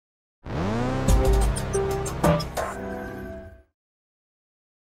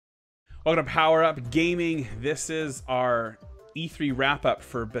Welcome to Power Up Gaming. This is our E3 wrap-up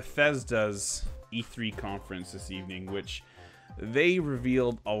for Bethesda's E3 conference this evening, which they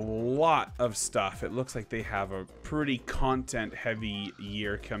revealed a lot of stuff. It looks like they have a pretty content-heavy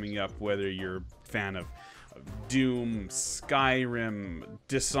year coming up, whether you're a fan of Doom, Skyrim,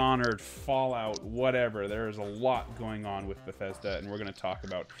 Dishonored, Fallout, whatever. There's a lot going on with Bethesda, and we're going to talk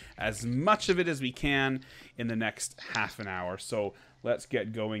about as much of it as we can in the next half an hour. So let's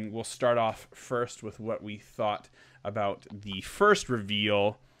get going. We'll start off first with what we thought about the first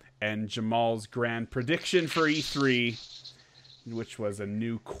reveal and Jamal's grand prediction for E3, which was a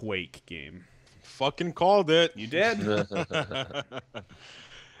new Quake game. Fucking called it. You did?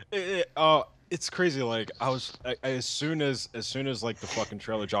 It's crazy. Like as soon as like the fucking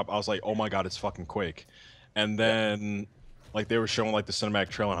trailer dropped, I was like, oh my god, it's fucking Quake. And then like they were showing like the cinematic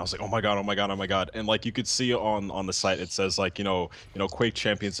trailer, and I was like, oh my god, oh my god, oh my god. And like you could see on the site, it says like, you know, Quake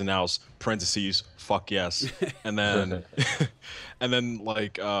Champions announced, parentheses, fuck yes. And then and then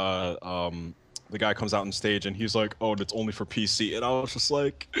like the guy comes out on stage and he's like, oh, it's only for PC. And I was just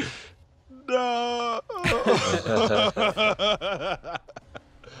like, no.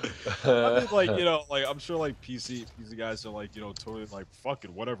 I mean, like, you know, like I'm sure like PC guys are like, you know, totally like, fuck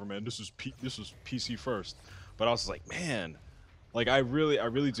it, whatever, man. This is PC first. But I was like, man, like I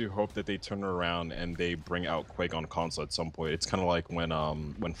really do hope that they turn it around and they bring out Quake on console at some point. It's kind of like when I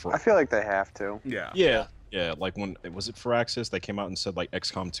feel like they have to. Yeah. Yeah, like when was it Firaxis that came out and said like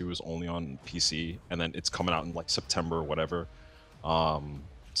XCOM 2 is only on PC, and then it's coming out in like September or whatever.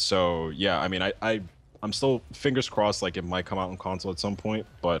 So yeah, I mean, I'm still fingers crossed, like it might come out on console at some point,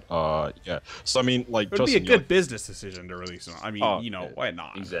 but yeah. So I mean, like, it would be a good business decision to release it. I mean, you know, why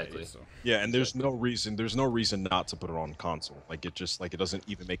not? Exactly. Right? So. Yeah, and there's no reason not to put it on console. Like it just like it doesn't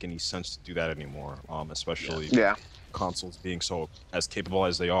even make any sense to do that anymore. Especially consoles being so as capable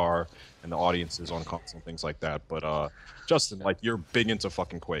as they are, and the audiences on console and things like that. But Justin, like you're big into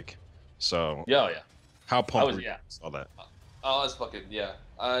fucking Quake, so yeah. How pumped were you saw that? Oh, I was fucking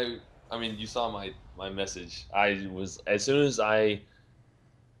I mean, you saw my message. I was, as soon as I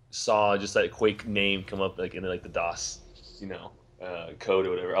saw just that Quake name come up like in like the DOS, you know, code or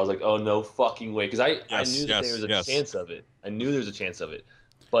whatever, I was like, oh no fucking way, because I knew that there was a chance of it. I knew there was a chance of it,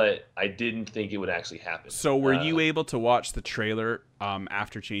 but I didn't think it would actually happen. So were you able to watch the trailer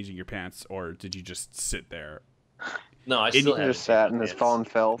after changing your pants, or did you just sit there? No, I still just sat in his fallen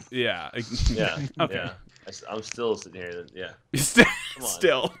filth. Yeah. Yeah. Okay. Yeah. I'm still sitting here. Yeah.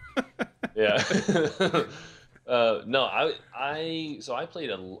 Still. Yeah. No, I played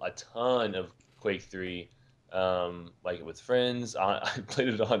a ton of Quake 3, like with friends. I played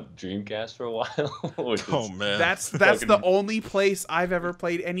it on Dreamcast for a while. Man, that's the only place I've ever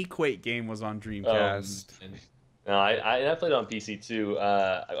played any Quake game was on Dreamcast. No, I played it on PC too.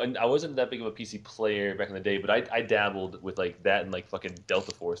 I wasn't that big of a PC player back in the day, but I dabbled with like that and like fucking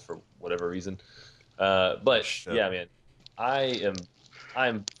Delta Force for whatever reason. But yeah, man,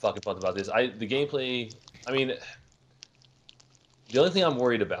 I'm fucking pumped about this. The gameplay. I mean, the only thing I'm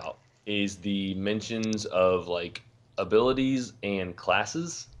worried about is the mentions of like abilities and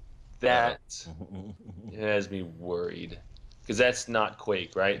classes. That has me worried, because that's not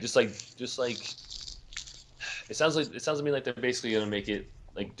Quake, right? Just like it sounds to me like they're basically gonna make it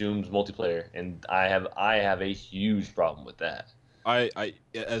like Doom's multiplayer, and I have a huge problem with that.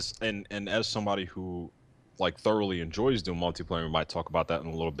 As somebody who like thoroughly enjoys Doom multiplayer, we might talk about that in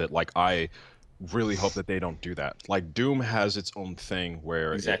a little bit. Like I really hope that they don't do that. Like Doom has its own thing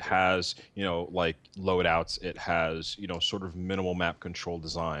where it has, you know, like loadouts, it has, you know, sort of minimal map control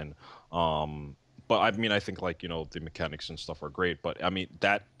design. But I mean, I think like, you know, the mechanics and stuff are great, but I mean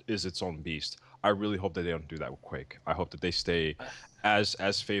that is its own beast. I really hope that they don't do that with Quake. I hope that they stay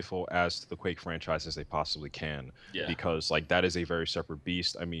as faithful as to the Quake franchise as they possibly can. Yeah. Because like that is a very separate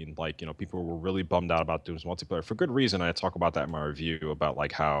beast. I mean, like, you know, people were really bummed out about Doom's multiplayer for good reason. I talk about that in my review about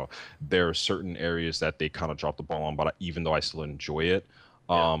like how there are certain areas that they kind of dropped the ball on, but even though I still enjoy it,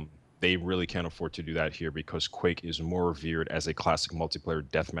 they really can't afford to do that here because Quake is more revered as a classic multiplayer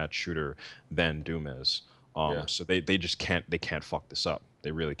deathmatch shooter than Doom is. So they just can't fuck this up. They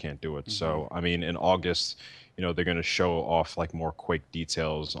really can't do it. So I mean, in August, you know, they're gonna show off like more Quake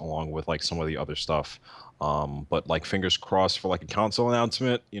details along with like some of the other stuff. But like fingers crossed for like a console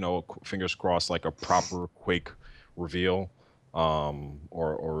announcement. You know, fingers crossed like a proper Quake reveal.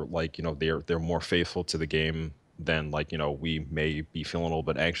 Or like, you know, they're more faithful to the game than like, you know, we may be feeling a little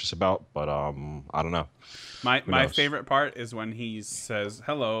bit anxious about. But I don't know. My favorite part is when he says,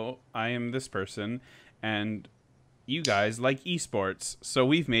 "Hello, I am this person, and you guys like esports, so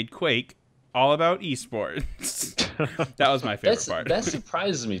we've made Quake all about esports. That was my favorite part. That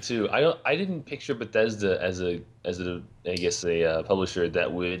surprises me too. I didn't picture Bethesda as a I guess a publisher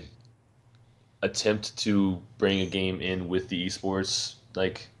that would attempt to bring a game in with the esports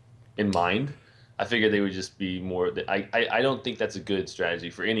like in mind. I figured they would just be more. I don't think that's a good strategy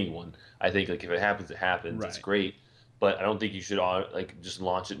for anyone. I think like if it happens, it happens. It's great, but I don't think you should like just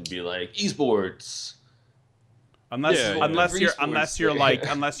launch it and be like esports. Unless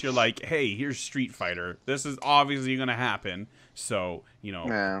you're like, hey, here's Street Fighter. This is obviously gonna happen. So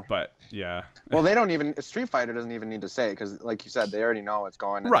but yeah. Well, they don't even. Street Fighter doesn't even need to say it because, like you said, they already know it's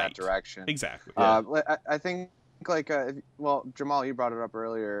going in that direction. Exactly. Yeah. I think well, Jamal, you brought it up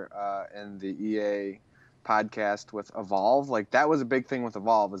earlier in the EA podcast with Evolve. Like that was a big thing with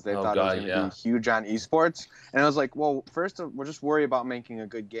Evolve, is they thought it was going to be huge on esports, and I was like, well, first we'll just worry about making a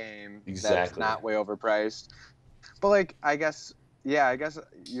good game that's not way overpriced. But like, I guess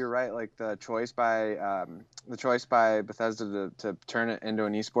you're right. Like the choice by Bethesda to turn it into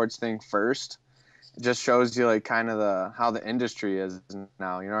an esports thing first, it just shows you like kind of how the industry is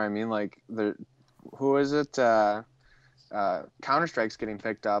now. You know what I mean? Like who is it? Counter-Strike's getting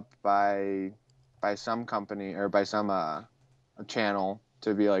picked up by some company or by some channel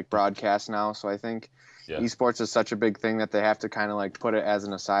to be like broadcast now. So I think esports is such a big thing that they have to kind of like put it as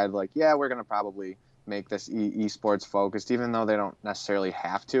an aside. Like, yeah, we're gonna probably make this esports focused, even though they don't necessarily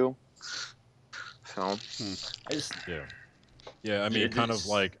have to. So I mean, kind of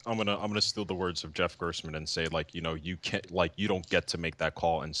like I'm gonna steal the words of Jeff Gerstmann and say like, you don't get to make that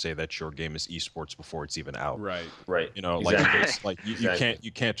call and say that your game is esports before it's even out. Right. You know, like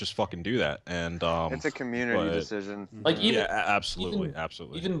you can't just fucking do that. And it's a community decision. Like absolutely.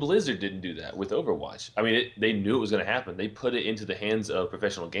 Even Blizzard didn't do that with Overwatch. I mean, they knew it was going to happen. They put it into the hands of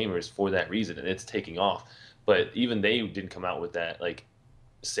professional gamers for that reason, and it's taking off. But even they didn't come out with that, like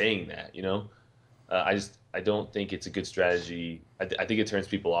saying that. You know, I don't think it's a good strategy. I think it turns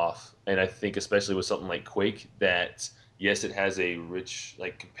people off, and I think especially with something like Quake, that yes, it has a rich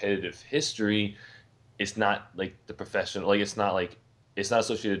like competitive history. It's not like the professional, like it's not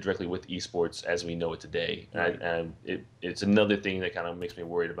associated directly with esports as we know it today. And it's another thing that kind of makes me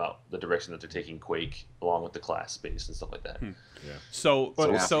worried about the direction that they're taking Quake, along with the class space and stuff like that. Yeah. So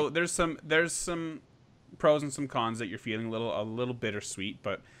there's some pros and some cons that you're feeling a little bittersweet,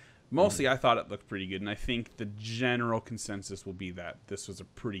 but mostly I thought it looked pretty good, and I think the general consensus will be that this was a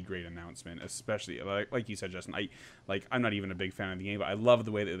pretty great announcement, especially like you said, Justin. I'm not even a big fan of the game, but I love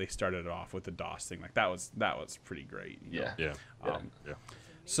the way that they started it off with the DOS thing. Like that was pretty great. You know?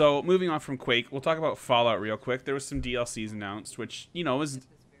 So moving on from Quake, we'll talk about Fallout real quick. There was some DLCs announced, which was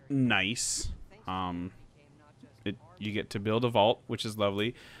nice. You get to build a vault, which is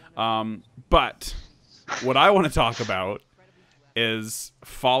lovely. But what I want to talk about is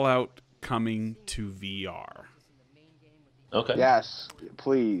Fallout coming to VR. Okay. Yes,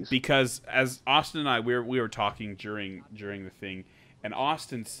 please. Because as Austin and I, we were talking during the thing, and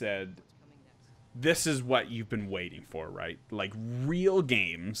Austin said, "This is what you've been waiting for, right? Like real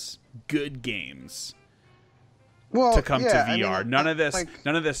games, good games, to come to VR. I mean, none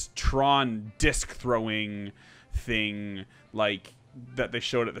of this Tron disc throwing thing like that they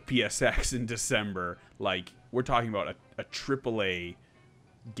showed at the PSX in December. Like we're talking about a AAA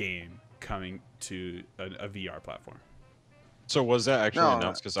game coming to a VR platform." So was that actually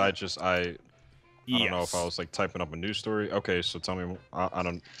announced? Because I don't know if I was like typing up a news story. Okay, so tell me more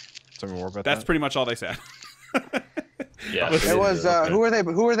about that. That's pretty much all they said. Yeah, it was. Who were they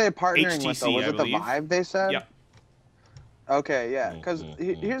partnering HTC, with? Though? Was it the Vive? They said. Yep. Okay, yeah. Because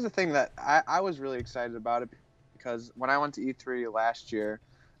here's the thing that I was really excited about it, because when I went to E3 last year,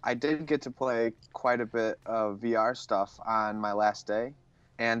 I did get to play quite a bit of VR stuff on my last day,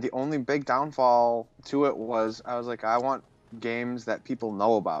 and the only big downfall to it was I was like, I want games that people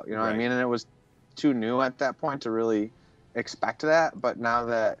know about, you know what I mean? And it was too new at that point to really expect that. But now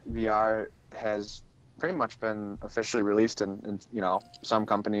that VR has pretty much been officially released in some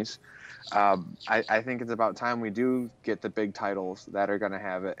companies, I think it's about time we do get the big titles that are going to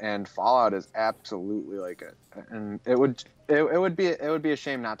have it. And Fallout is absolutely like it, and it would be a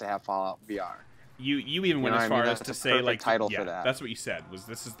shame not to have Fallout VR. You even went as far as to say like title for that. That's what you said, was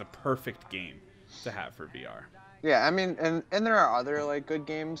this is the perfect game to have for VR. Yeah, I mean, and there are other like good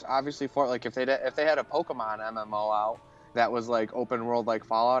games, obviously, for like if they had a Pokemon MMO out that was like open world like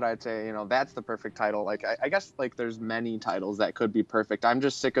Fallout, I'd say that's the perfect title. Like I guess like there's many titles that could be perfect. I'm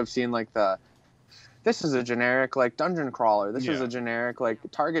just sick of seeing like this is a generic like dungeon crawler. This is a generic like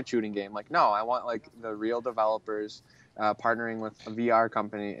target shooting game. Like no, I want like the real developers partnering with a VR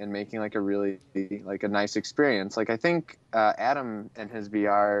company and making like a really like a nice experience. Like I think Adam and his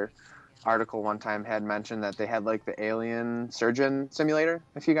VR article one time had mentioned that they had like the Alien Surgeon Simulator.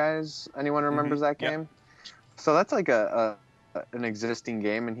 If anyone remembers that game, so that's like an existing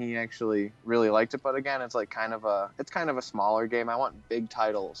game, and he actually really liked it. But again, it's like kind of a smaller game. I want big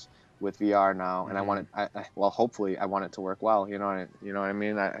titles with VR now, and I want it. Well, hopefully, I want it to work well. You know what I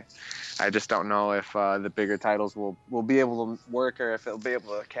mean? I just don't know if the bigger titles will be able to work, or if it'll be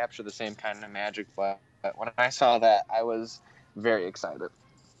able to capture the same kind of magic. But when I saw that, I was very excited.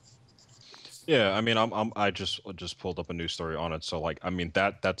 Yeah, I mean, I just pulled up a news story on it. So like, I mean,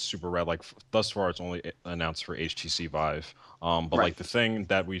 that's super rad. Like, thus far, it's only announced for HTC Vive. But Right. like the thing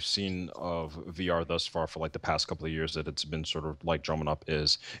that we've seen of VR thus far for like the past couple of years that it's been sort of like drumming up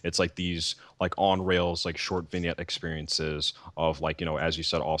is it's like these like on rails like short vignette experiences of like, you know, as you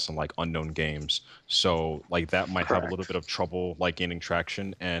said, awesome like unknown games. So like that might have a little Correct. bit of trouble like gaining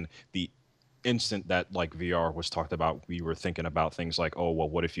traction, and the instant that like VR was talked about, we were thinking about things like, oh well,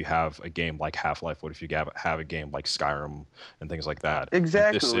 what if you have a game like Half-Life? What if you have a game like Skyrim and things like that? And this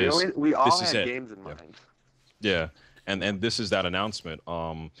Exactly. is We all this is had it. games in Yeah. mind. Yeah. And this is that announcement.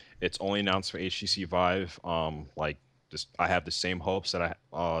 It's only announced for HTC Vive. Like just I have the same hopes that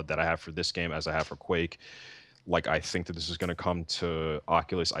I have for this game as I have for Quake. Like I think that this is going to come to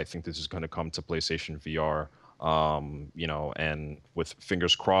Oculus. I think this is going to come to PlayStation VR. You know, and with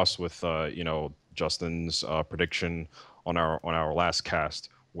fingers crossed with you know, Justin's prediction on our last cast,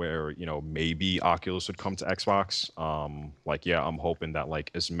 where you know maybe Oculus would come to Xbox. Like yeah, I'm hoping that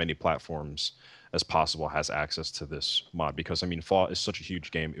like as many platforms as possible has access to this mod, because I mean Fallout is such a huge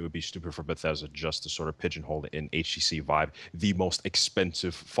game. It would be stupid for Bethesda just to sort of pigeonhole it in HTC Vive, the most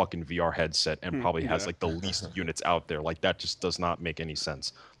expensive fucking VR headset, and probably has Yeah. like the least units out there. Like that just does not make any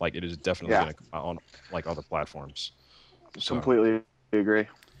sense. Like it is definitely Yeah. gonna come out on like other platforms. So Completely agree.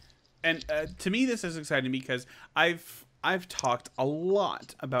 And to me, this is exciting because I've talked a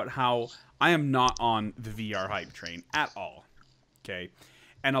lot about how I am not on the VR hype train at all. Okay,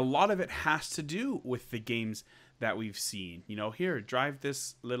 and a lot of it has to do with the games that we've seen. You know, here, drive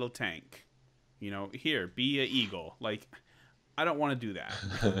this little tank. You know, here, be a eagle. Like, I don't want to do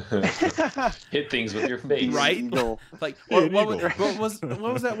that. Hit things with your face. Right? Eagle. Like, Yeah, what an was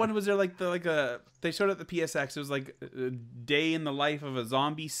that one? Was there like they showed at the PSX? It was like a day in the life of a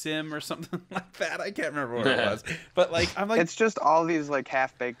zombie sim or something like that. I can't remember what it was. But like, I'm like, It's just all these like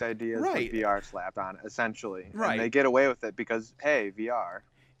half-baked ideas Right. with VR slapped on it, essentially. Right. And they get away with it because, hey, VR.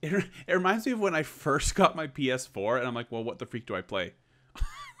 it reminds me of when I first got my PS4, and I'm like, well, what the freak do I play?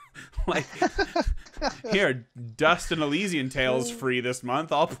 Like, here, Dust and Elysian Tales free this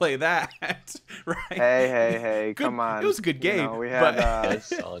month. I'll play that. Right? Hey, Good- come on. It was a good You game. know, we had but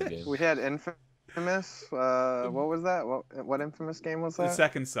That's a solid game. we had Infamous. What was that? What Infamous game was the that?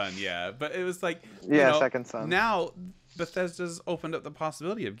 Second Son, yeah. But it was like, you Yeah, know, Second Son. Now Bethesda's opened up the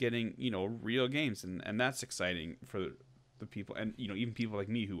possibility of getting, you know, real games, and that's exciting for the people, and you know, even people like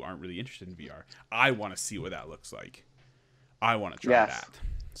me who aren't really interested in VR. I want to see what that looks like. I want to try Yes. that.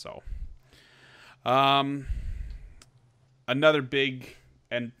 So, another big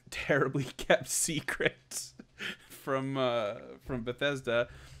and terribly kept secret from Bethesda,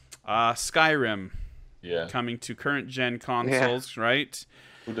 Skyrim Yeah. coming to current gen consoles, right?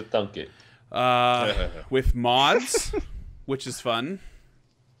 Who'd have thunk it? With mods, which is fun.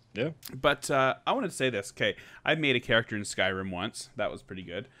 yeah. But I wanted to say this. Okay, I made a character in Skyrim once. That was pretty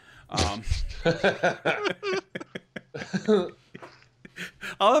good.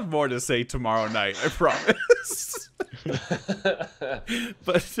 I'll have more to say tomorrow night, I promise.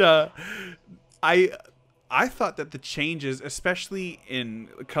 But I thought that the changes, especially in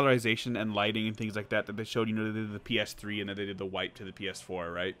colorization and lighting and things like that, that they showed, you know, they did the PS3 and then they did the wipe to the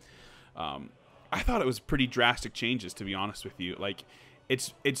PS4, right? I thought it was pretty drastic changes, to be honest with you. Like,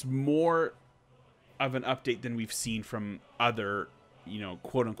 it's more of an update than we've seen from other, you know,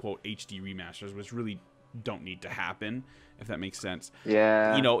 quote unquote HD remasters, which really don't need to happen, if that makes sense.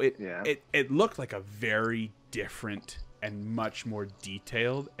 Yeah. You know, Yeah. it looked like a very different and much more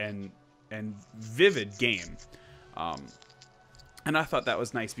detailed and vivid game. And I thought that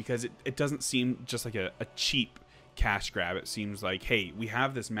was nice because it doesn't seem just like a cheap cash grab. It seems like, hey, we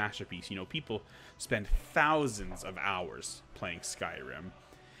have this masterpiece. You know, people spend thousands of hours playing Skyrim,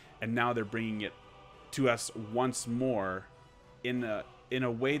 and now they're bringing it to us once more in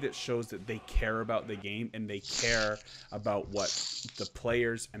a way that shows that they care about the game and they care about what the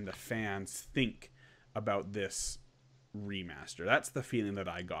players and the fans think about this remaster. That's the feeling that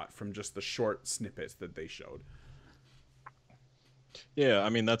I got from just the short snippets that they showed. Yeah, I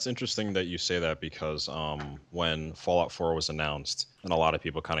mean, that's interesting that you say that because when Fallout 4 was announced, and a lot of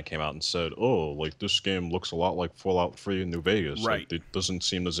people kind of came out and said, "Oh, like this game looks a lot like Fallout 3 in New Vegas. Right. Like it doesn't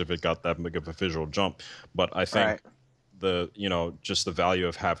seem as if it got that big of a visual jump." But I think just the value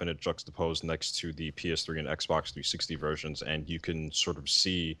of having it juxtaposed next to the PS3 and Xbox 360 versions, and you can sort of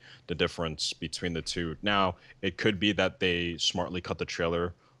see the difference between the two. Now, it could be that they smartly cut the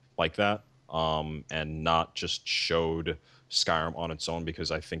trailer like that, and not just showed Skyrim on its own, because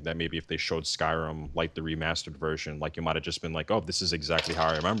I think that maybe if they showed Skyrim like the remastered version, like you might have just been like, oh, this is exactly how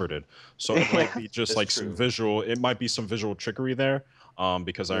I remembered it. So it might be just like some visual, it might be some visual trickery there.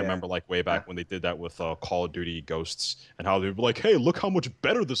 Because I remember like way back when they did that with Call of Duty Ghosts, and how they were like, hey, look how much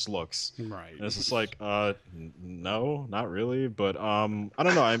better this looks. Right. And it's just like, no, not really. But I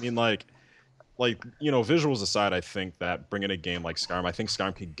don't know. I mean, like, visuals aside, I think that bringing a game like Skyrim, I think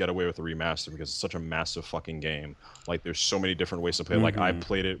Skyrim could get away with a remaster because it's such a massive fucking game. Like, there's so many different ways to play. Like, I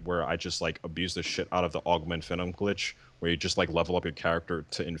played it where I just, like, abused the shit out of the Augment Venom glitch, where you just, like, level up your character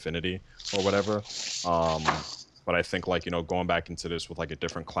to infinity or whatever. But I think, like, going back into this with, like, a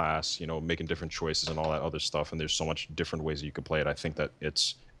different class, making different choices and all that other stuff, and there's so much different ways that you could play it, I think that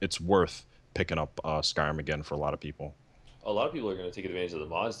it's worth picking up Skyrim again for a lot of people. A lot of people are going to take advantage of the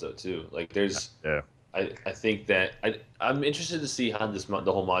mods though too. Like I think that I'm interested to see how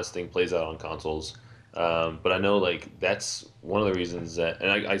the whole mods thing plays out on consoles. But I know like that's one of the reasons that, and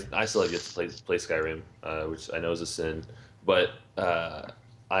I still have yet to play Skyrim, which I know is a sin. But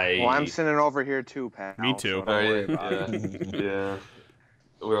I'm sinning over here too, Pat. Me too. So don't worry about it. Yeah,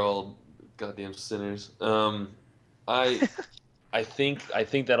 we're all goddamn sinners. I think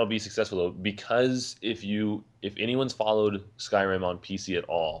that'll be successful though, because if anyone's followed Skyrim on PC at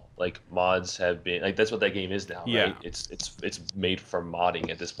all, like mods have been like, that's what that game is now, right? It's made for modding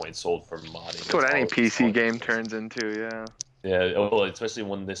at this point, sold for modding. That's what any PC game turns into, yeah. Yeah, well, especially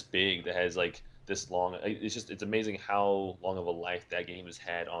one this big that has like this long. It's amazing how long of a life that game has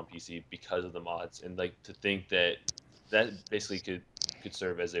had on PC because of the mods, and like to think that basically could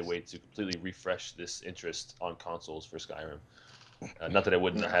serve as a way to completely refresh this interest on consoles for Skyrim. Not that I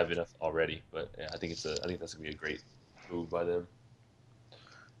wouldn't have enough already, but yeah, I think that's gonna be a great move by them.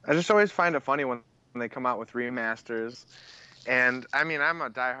 I just always find it funny when they come out with remasters, and I mean I'm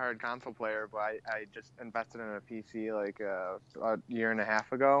a diehard console player, but I just invested in a PC like a year and a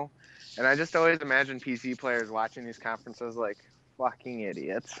half ago, and I just always imagine PC players watching these conferences like fucking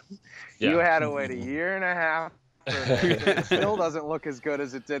idiots. Yeah. You had to wait a year and a half for this. It still doesn't look as good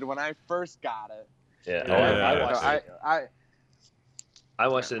as it did when I first got it. Yeah, I watched it. I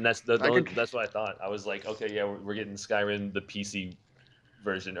watched it, and that's what I thought. I was like, okay, yeah, we're getting Skyrim, the PC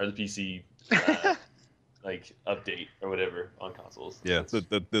version, or the PC like update or whatever on consoles. Yeah,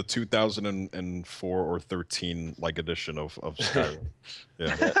 the 2004 or 13 like edition of Skyrim.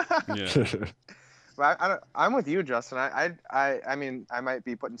 Yeah. But I'm with you, Justin. I mean, I might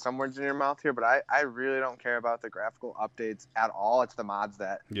be putting some words in your mouth here, but I really don't care about the graphical updates at all. It's the mods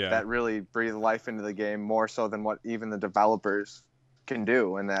that really breathe life into the game more so than what even the developers can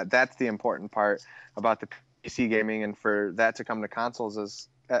do, and that's the important part about the PC gaming, and for that to come to consoles is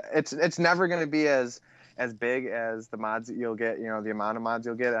it's never going to be as big as the mods that you'll get, the amount of mods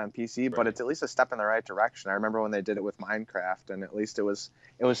you'll get on PC, right. But it's at least a step in the right direction. I remember when they did it with Minecraft, and at least it was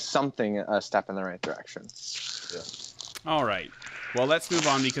something, a step in the right direction. Yeah. All right. Well, let's move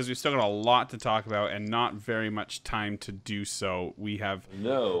on because we've still got a lot to talk about and not very much time to do so. We have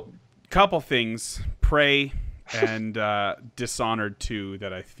a couple things. Prey and Dishonored 2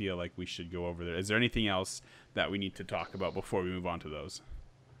 that I feel like we should go over there. Is there anything else that we need to talk about before we move on to those?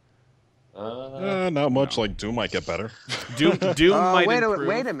 Not much. No. Like Doom might get better. Doom might improve.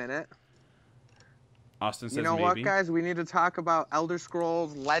 Wait a minute. Austin says you know maybe. What, guys? We need to talk about Elder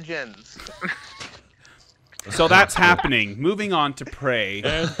Scrolls Legends. So that's happening. Moving on to Prey.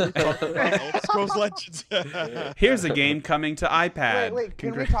 Elder Scrolls Legends. Here's a game coming to iPad. Wait.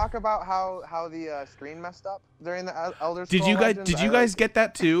 Can we talk about how the screen messed up during the Elder Scrolls Legends? Did you guys get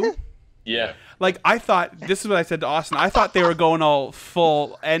that too? Yeah. Like, I thought, this is what I said to Austin, I thought they were going all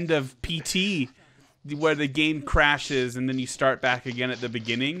full end of PT, where the game crashes and then you start back again at the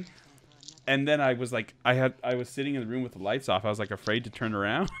beginning. And then I was like, I was sitting in the room with the lights off. I was like afraid to turn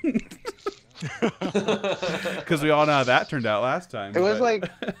around. Because we all know how that turned out last time. It was like,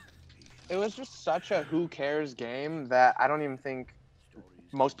 it was just such a who cares game that I don't even think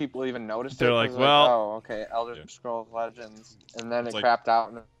most people even noticed. They're like, well, oh, okay, Elder Scrolls Legends. And then it crapped out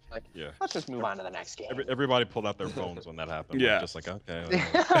and like, let's just move on to the next game. Everybody pulled out their phones when that happened. Yeah. Just like,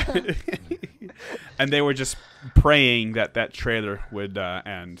 okay. And they were just praying that trailer would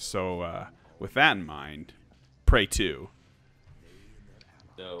end. So with that in mind, Prey 2.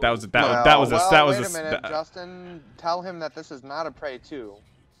 No. That was wait a minute, Justin. Tell him that this is not a Prey 2.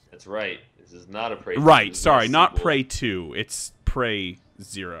 That's right. This is not a Prey 2. Right, sorry, not Prey 2. It's Prey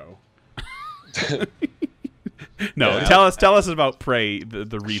 0. No, Yeah. tell us about Prey, the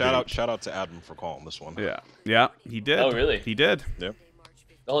reboot. Shout out to Adam for calling this one. Yeah, he did. Oh, really? He did. Yeah.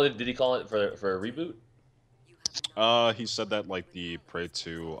 Oh, did he call it for a reboot? He said that like the Prey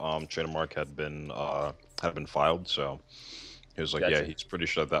 2 trademark had been filed, so he was like, Gotcha. yeah, he's pretty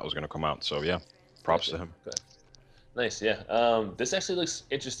sure that was gonna come out. So yeah, props Gotcha. to him. Okay. Nice, yeah. This actually looks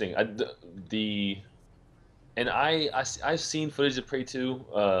interesting. I've seen footage of Prey 2,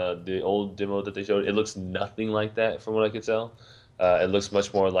 the old demo that they showed. It looks nothing like that from what I could tell. It looks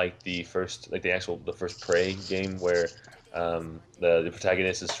much more like the first Prey game, where the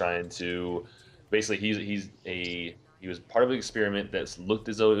protagonist is trying to basically he was part of an experiment that looked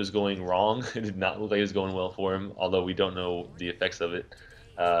as though it was going wrong. It did not look like it was going well for him, although we don't know the effects of it.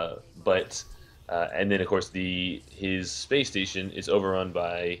 And then, of course, his space station is overrun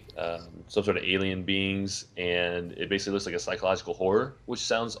by some sort of alien beings, and it basically looks like a psychological horror, which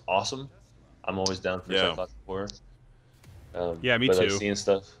sounds awesome. I'm always down for psychological horror. Yeah, me but, too. Like, seeing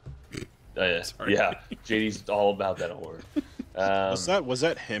stuff. Yeah, JD's all about that horror. Was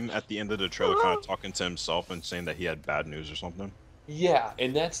that him at the end of the trailer, kind of talking to himself and saying that he had bad news or something? Yeah,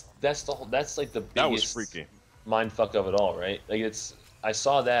 and that's like the biggest That was freaky. mind fuck of it all, right? Like I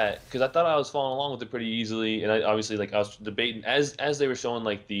saw that because I thought I was following along with it pretty easily, and I was debating as they were showing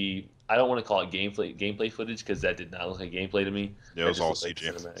like I don't want to call it gameplay footage because that did not look like gameplay to me. Yeah, it was all like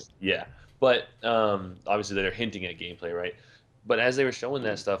CG. Yeah, but obviously they're hinting at gameplay, right? But as they were showing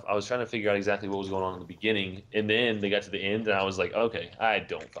that stuff, I was trying to figure out exactly what was going on in the beginning, and then they got to the end, and I was like, okay, I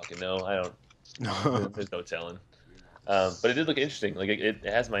don't fucking know. There's no telling. But it did look interesting. Like it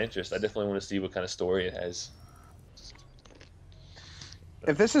has my interest. I definitely want to see what kind of story it has.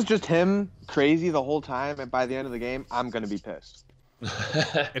 If this is just him crazy the whole time, and by the end of the game, I'm gonna be pissed.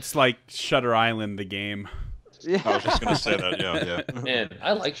 It's like Shutter Island, the game. Yeah. I was just gonna say that. Yeah. Man,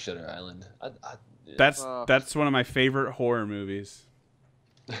 I like Shutter Island. That's one of my favorite horror movies.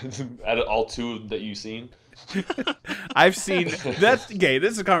 Out of all two that you've seen. I've seen that's okay.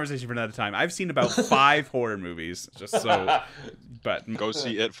 This is a conversation for another time. I've seen about 5 horror movies, just so. But Go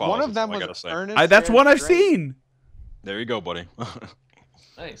see It Follows. One of them I was gotta say. Ernest. that's one I've Scared seen. There you go, buddy.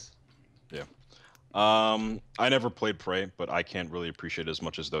 Nice. Yeah. I never played Prey, but I can't really appreciate it as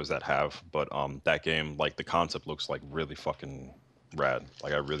much as those that have. But that game, like the concept looks like really fucking rad.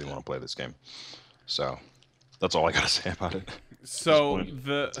 Like I really want to play this game. So that's all I gotta say about it. So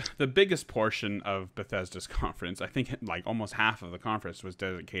the biggest portion of Bethesda's conference, I think like almost half of the conference was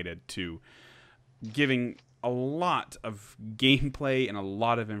dedicated to giving a lot of gameplay and a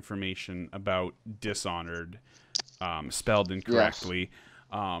lot of information about Dishonored, spelled incorrectly.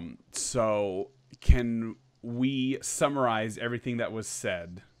 Yes. So can we summarize everything that was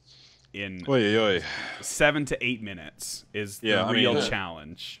said in 7 to 8 minutes is the real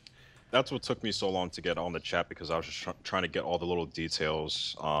challenge. That's what took me so long to get on the chat, because I was just trying to get all the little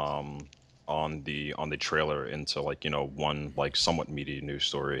details on the trailer into like, you know, one like somewhat meaty news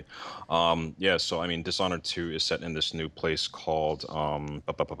story. Yeah, so I mean, Dishonored 2 is set in this new place called I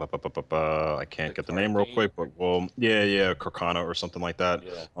can't get the name real quick, but Corcana or something like that.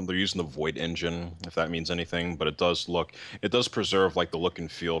 Yeah. They're using the Void engine, if that means anything, but it does preserve like the look and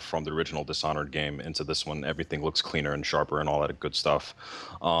feel from the original Dishonored game into this one. Everything looks cleaner and sharper and all that good stuff.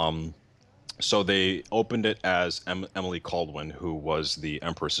 So they opened it as Emily Caldwin, who was the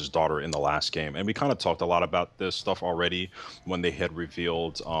Empress's daughter in the last game. And we kind of talked a lot about this stuff already when they had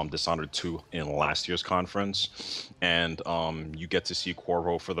revealed Dishonored 2 in last year's conference. And you get to see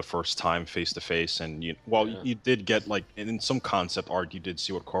Corvo for the first time face-to-face. And, you did get, like, in some concept art, you did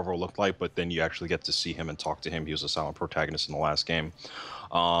see what Corvo looked like, but then you actually get to see him and talk to him. He was a silent protagonist in the last game.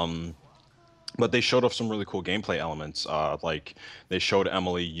 But they showed off some really cool gameplay elements. Like they showed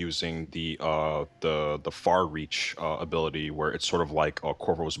Emily using the far reach ability, where it's sort of like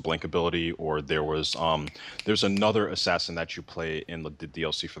Corvo's blink ability. Or there's another assassin that you play in the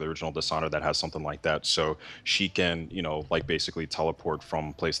DLC for the original Dishonored that has something like that. So she can, like basically teleport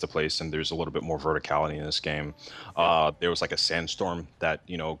from place to place, and there's a little bit more verticality in this game. There was like a sandstorm that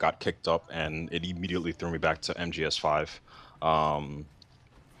got kicked up, and it immediately threw me back to MGS5.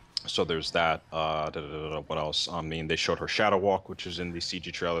 So there's that. What else? I mean, they showed her Shadow Walk, which is in the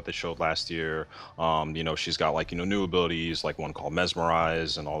CG trailer that they showed last year. She's got like new abilities, like one called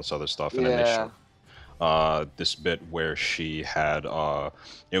Mesmerize and all this other stuff. And then they showed this bit where she had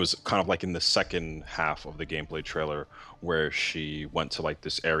it was kind of like in the second half of the gameplay trailer where she went to like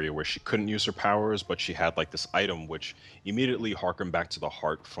this area where she couldn't use her powers, but she had like this item which immediately harkened back to the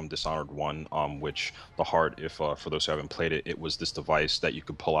heart from Dishonored 1, which the heart, if for those who haven't played it, it was this device that you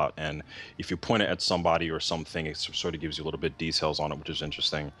could pull out, and if you point it at somebody or something, it sort of gives you a little bit details on it, which is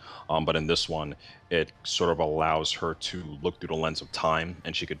interesting. But in this one, it sort of allows her to look through the lens of time,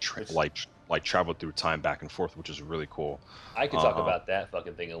 and she could like travel through time back and forth, which is really cool. I could talk about that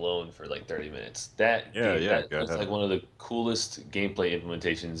fucking thing alone for like 30 minutes. That looks like one of the coolest gameplay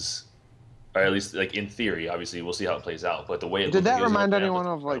implementations, or at least like in theory. Obviously, we'll see how it plays out. But the way it did that remind anyone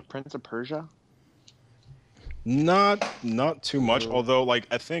of like Prince of Persia? Not too much. Although, like,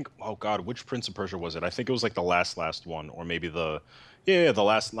 I think, oh god, which Prince of Persia was it? I think it was like the last one, or maybe the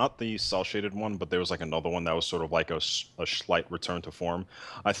last, not the cell shaded one, but there was like another one that was sort of like a slight return to form.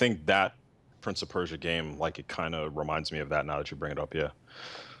 I think that Prince of Persia game, like, it kind of reminds me of that now that you bring it up. Yeah.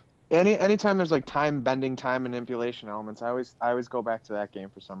 Anytime there's like time bending, time manipulation elements, I always go back to that game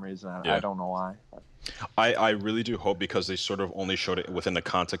for some reason. I don't know why. I really do hope, because they sort of only showed it within the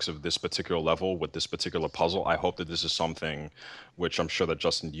context of this particular level with this particular puzzle. I hope that this is something, which I'm sure that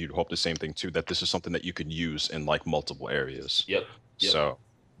Justin, you'd hope the same thing too, that this is something that you could use in like multiple areas. Yep. So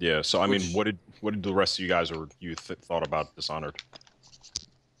yeah. So I mean, what did the rest of you guys or you thought about Dishonored?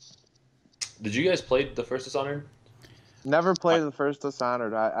 Did you guys play the first Dishonored? Never played the first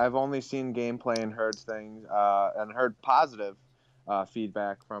Dishonored. I've only seen gameplay and heard things, and heard positive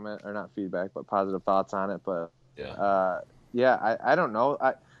feedback from it, or not feedback, but positive thoughts on it. But I don't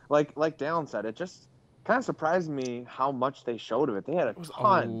know. Like Dalen said, it just kind of surprised me how much they showed of it. They had a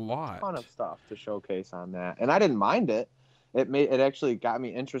ton of stuff to showcase on that, and I didn't mind it. It actually got me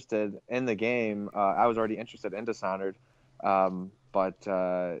interested in the game. I was already interested in Dishonored, but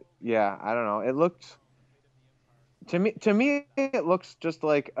I don't know. It looked. To me, it looks just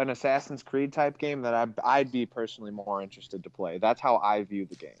like an Assassin's Creed type game that I'd be personally more interested to play. That's how I view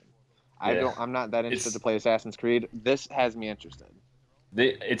the game. I'm not that interested to play Assassin's Creed. This has me interested.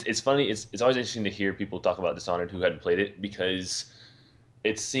 It's funny. It's always interesting to hear people talk about Dishonored who hadn't played it, because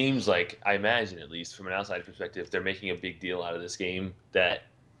it seems like, I imagine at least from an outside perspective, they're making a big deal out of this game that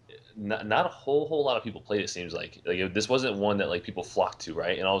not a whole lot of people played. It seems like this wasn't one that like people flocked to,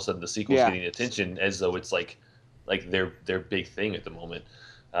 right? And all of a sudden the sequel's getting attention as though it's like their big thing at the moment.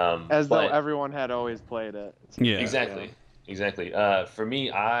 As though everyone had always played it. Yeah, exactly. For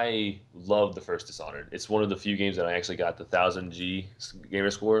me, I love the first Dishonored. It's one of the few games that I actually got the 1000G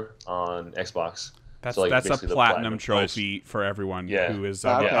gamer score on Xbox. That's a platinum trophy for everyone who is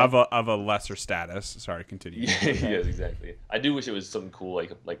of a lesser status. Sorry, continue. Yes, exactly. I do wish it was something cool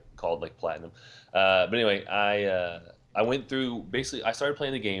like called like platinum. But anyway, I went through, basically I started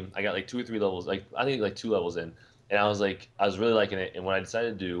playing the game. I got like 2 or 3 levels, I think like 2 levels in. And I was really liking it. And what I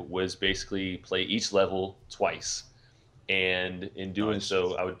decided to do was basically play each level twice. And in doing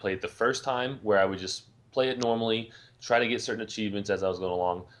so, I would play it the first time where I would just play it normally, try to get certain achievements as I was going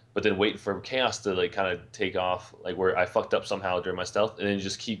along, but then wait for chaos to like kind of take off, like where I fucked up somehow during my stealth, and then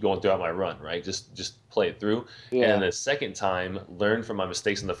just keep going throughout my run, right? Just play it through. Yeah. And the second time, learn from my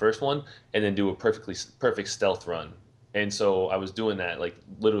mistakes in the first one, and then do a perfect stealth run. And so I was doing that like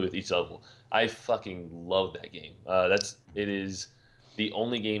literally with each level. I fucking love that game. It is the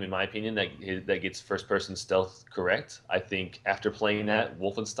only game, in my opinion, that gets first-person stealth correct. I think after playing that,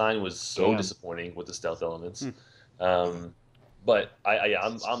 Wolfenstein was so disappointing with the stealth elements. But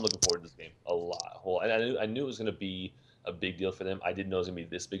I'm looking forward to this game a lot. And I knew it was going to be a big deal for them. I didn't know it was going to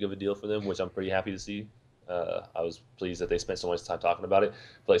be this big of a deal for them, which I'm pretty happy to see. I was pleased that they spent so much time talking about it.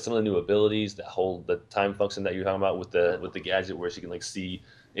 But like some of the new abilities, the time function that you're talking about with the gadget where she can like see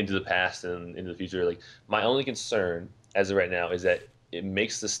into the past and into the future. Like my only concern as of right now is that it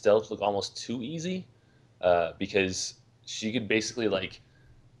makes the stealth look almost too easy, because she could basically like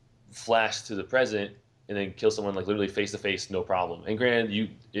flash to the present and then kill someone like literally face to face, no problem. And granted,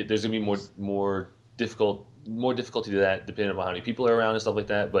 there's gonna be more difficulty to that depending on how many people are around and stuff like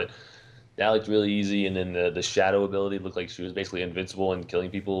that. But that looked really easy. And then the shadow ability looked like she was basically invincible and killing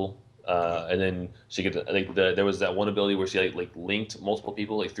people. And then she could there was that one ability where she like linked multiple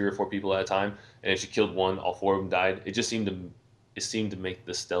people, like 3 or 4 people at a time, and if she killed one, all 4 of them died. It seemed to make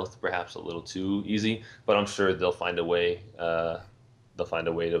the stealth perhaps a little too easy, but I'm sure they'll find a way. They'll find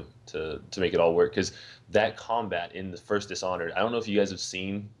a way to make it all work, because that combat in the first Dishonored, I don't know if you guys have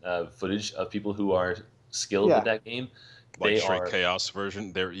seen footage of people who are skilled with that game. Like straight chaos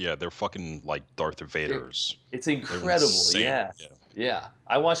version, they're fucking like Darth Vaders. It's incredible. Yeah.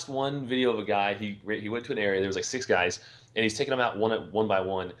 I watched one video of a guy. He went to an area. There was like 6 guys, and he's taking them out one by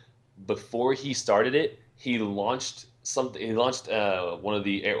one. before he started it, he launched something. He launched one of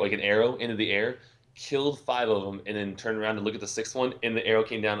the like an arrow into the air, killed 5 of them, and then turned around to look at the 6th one, and the arrow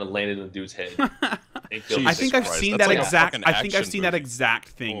came down and landed on the dude's head. I think I've seen that exact. I think I've seen that exact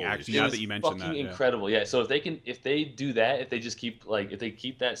thing actually. Now that you mentioned that, incredible. Yeah. So if they do that, if they just keep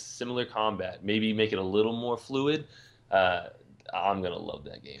that similar combat, maybe make it a little more fluid, I'm gonna love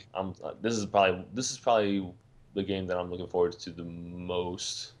that game. This is probably the game that I'm looking forward to the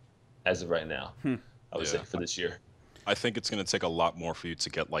most as of right now. I would say for this year. I think it's going to take a lot more for you to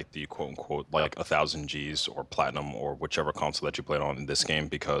get like the quote unquote like 1,000 Gs or platinum or whichever console that you played on in this game,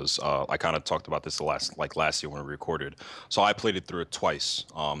 because I kind of talked about this last year when we recorded. So I played it through it twice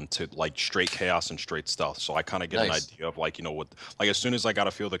to like straight chaos and straight stealth. So I kind of get an idea of like, you know, what, like as soon as I got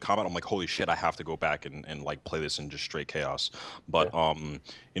to feel the combat, I'm like, holy shit, I have to go back and like play this in just straight chaos. But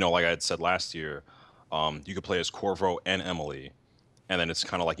you know, like I had said last year, you could play as Corvo and Emily. And then it's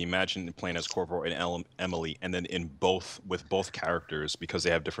kind of like, imagine playing as Corvo and Emily, and then with both characters, because they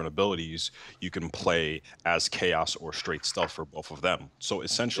have different abilities, you can play as Chaos or straight stealth for both of them. So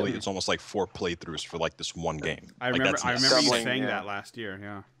essentially, it's almost like 4 playthroughs for like this one game. I remember you saying that last year.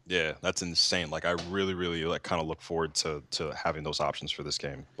 Yeah. Yeah, that's insane. Like I really like kind of look forward to having those options for this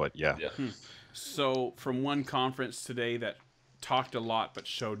game. But yeah. So from one conference today that talked a lot but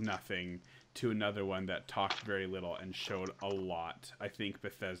showed nothing, to another one that talked very little and showed a lot. I think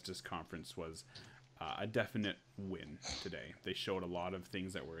Bethesda's conference was a definite win today. They showed a lot of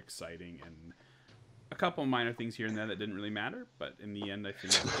things that were exciting and a couple minor things here and there that didn't really matter. But in the end, I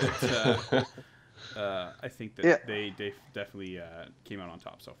think that they definitely came out on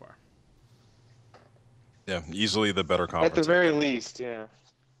top so far. Yeah, easily the better conference. At the very least, yeah.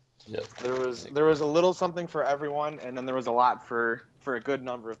 Yep. There was a little something for everyone, and then there was a lot for a good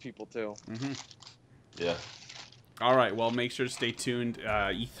number of people too. Yeah. All right. Well, make sure to stay tuned.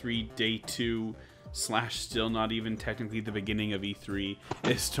 E3 Day 2 / still not even technically the beginning of E3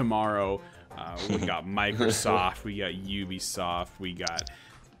 is tomorrow. We got Microsoft, we got Ubisoft, we got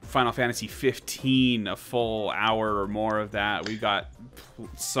Final Fantasy 15, a full hour or more of that. We got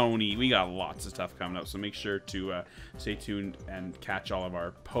Sony. We got lots of stuff coming up. So make sure to stay tuned and catch all of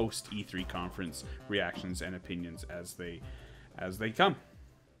our post E3 conference reactions and opinions as they come.